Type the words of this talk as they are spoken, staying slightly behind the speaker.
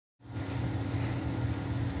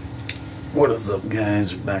What is up,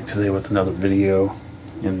 guys? We're back today with another video,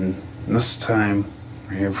 and this time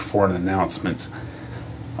we're here for an announcement.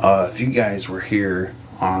 If you guys were here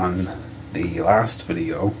on the last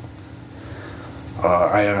video,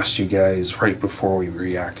 I asked you guys right before we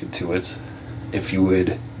reacted to it if you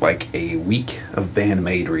would like a week of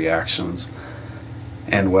Band-Maid reactions,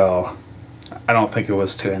 and well, I don't think it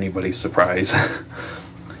was to anybody's surprise.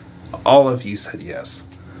 All of you said yes.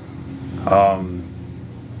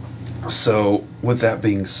 So, with that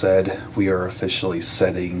being said, we are officially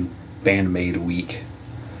setting Band-Maid week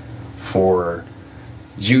for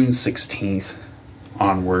June 16th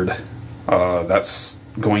onward. That's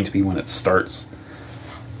going to be when it starts.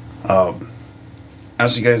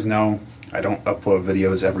 As you guys know, I don't upload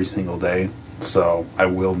videos every single day, so I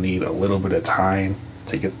will need a little bit of time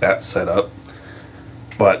to get that set up.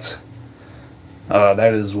 But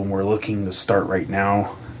that is when we're looking to start right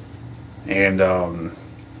now. And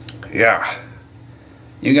yeah,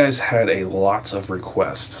 you guys had a lot of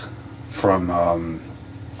requests from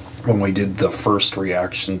when we did the first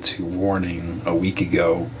reaction to Warning a week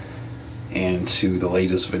ago, and to the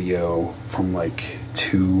latest video from like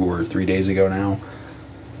 2 or 3 days ago now.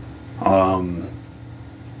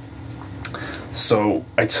 So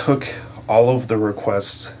I took all of the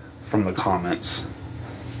requests from the comments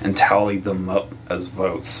and tallied them up as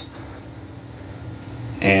votes,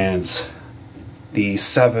 and the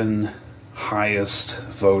 7 highest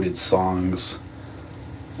voted songs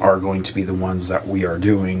are going to be the ones that we are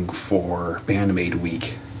doing for Band-Maid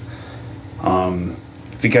week.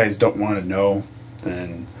 If you guys don't want to know,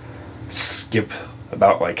 then skip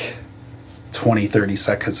about like 20-30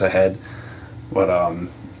 seconds ahead. But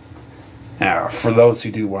yeah, for those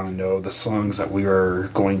who do want to know, the songs that we are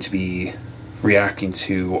going to be reacting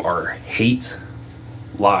to are Hate,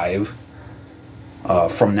 Live,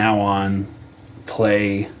 From Now On,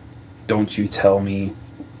 Play, Don't You Tell Me,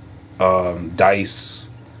 Dice,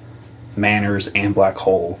 Manners, and Black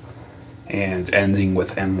Hole, and ending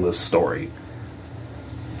with Endless Story.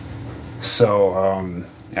 So,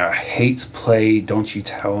 yeah, Hate, Play, Don't You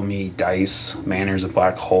Tell Me, Dice, Manners, and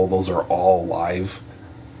Black Hole, those are all live.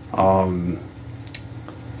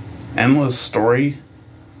 Endless Story,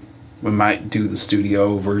 we might do the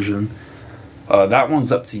studio version. That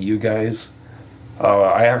one's up to you guys.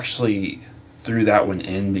 I actually threw that one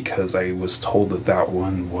in because I was told that that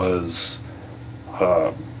one was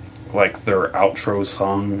like their outro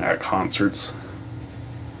song at concerts,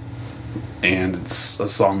 and it's a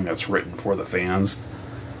song that's written for the fans.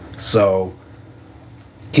 So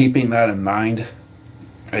keeping that in mind,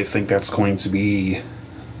 I think that's going to be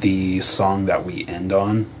the song that we end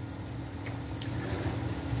on.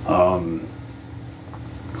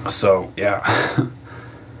 So yeah.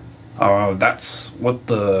 That's what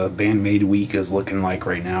the Band-Maid week is looking like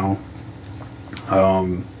right now.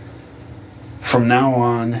 From Now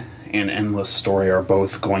On and Endless Story are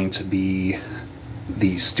both going to be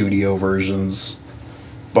the studio versions,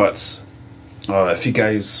 but if you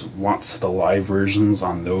guys want the live versions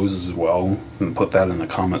on those as well, then put that in the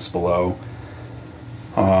comments below.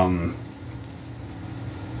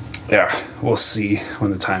 Yeah, we'll see when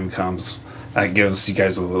the time comes. That gives you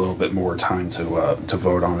guys a little bit more time to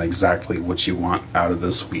vote on exactly what you want out of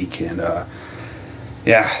this week. And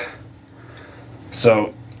yeah,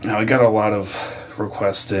 so now we got a lot of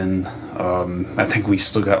requests in. I think we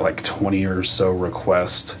still got like 20 or so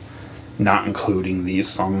requests, not including these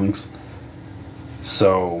songs.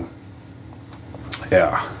 So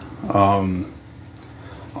yeah.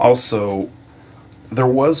 Also, there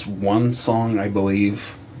was one song, I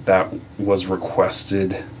believe, that was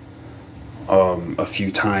requested a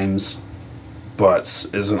few times, but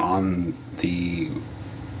isn't on the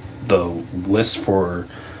list for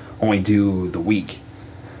when we do the week,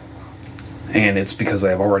 and it's because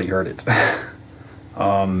I've already heard it.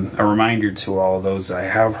 A reminder to all of those, I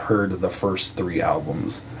have heard the first 3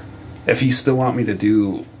 albums. If you still want me to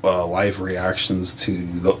do live reactions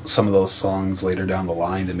to some of those songs later down the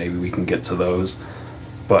line, then maybe we can get to those.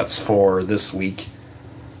 But for this week,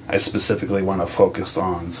 I specifically want to focus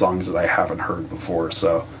on songs that I haven't heard before.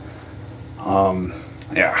 So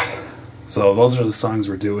yeah, so those are the songs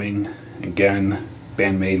we're doing. Again,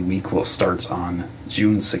 Band-Maid week will start on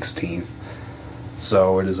June 16th,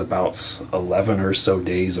 so it is about 11 or so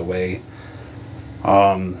days away.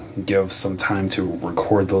 Give some time to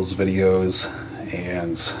record those videos,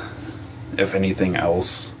 and if anything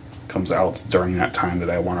else comes out during that time that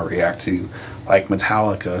I want to react to, like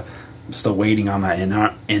Metallica, I'm still waiting on that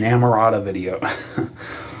Inamorata video.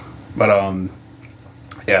 But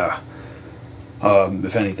yeah,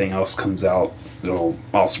 if anything else comes out, it'll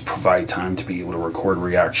also provide time to be able to record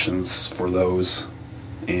reactions for those,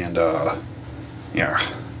 and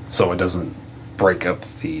yeah, so it doesn't break up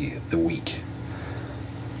the week.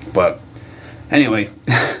 But anyway,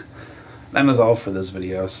 that is all for this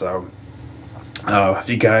video. So if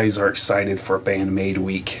you guys are excited for Band-Maid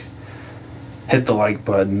week, hit the like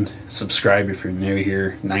button, subscribe if you're new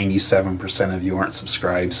here. 97% of you aren't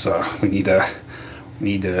subscribed, so we need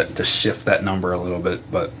to shift that number a little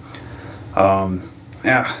bit. But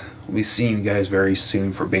yeah, we'll be seeing you guys very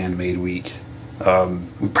soon for Band-Maid week.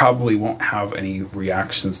 We probably won't have any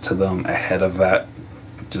reactions to them ahead of that,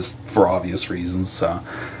 just for obvious reasons. So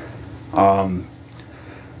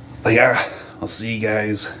but yeah, I'll see you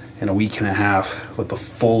guys in a week and a half with a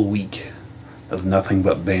full week of nothing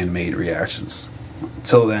but Band-Maid reactions.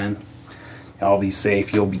 Until then, y'all be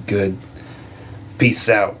safe, you'll be good. Peace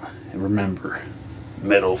out, and remember,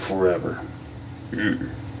 metal forever.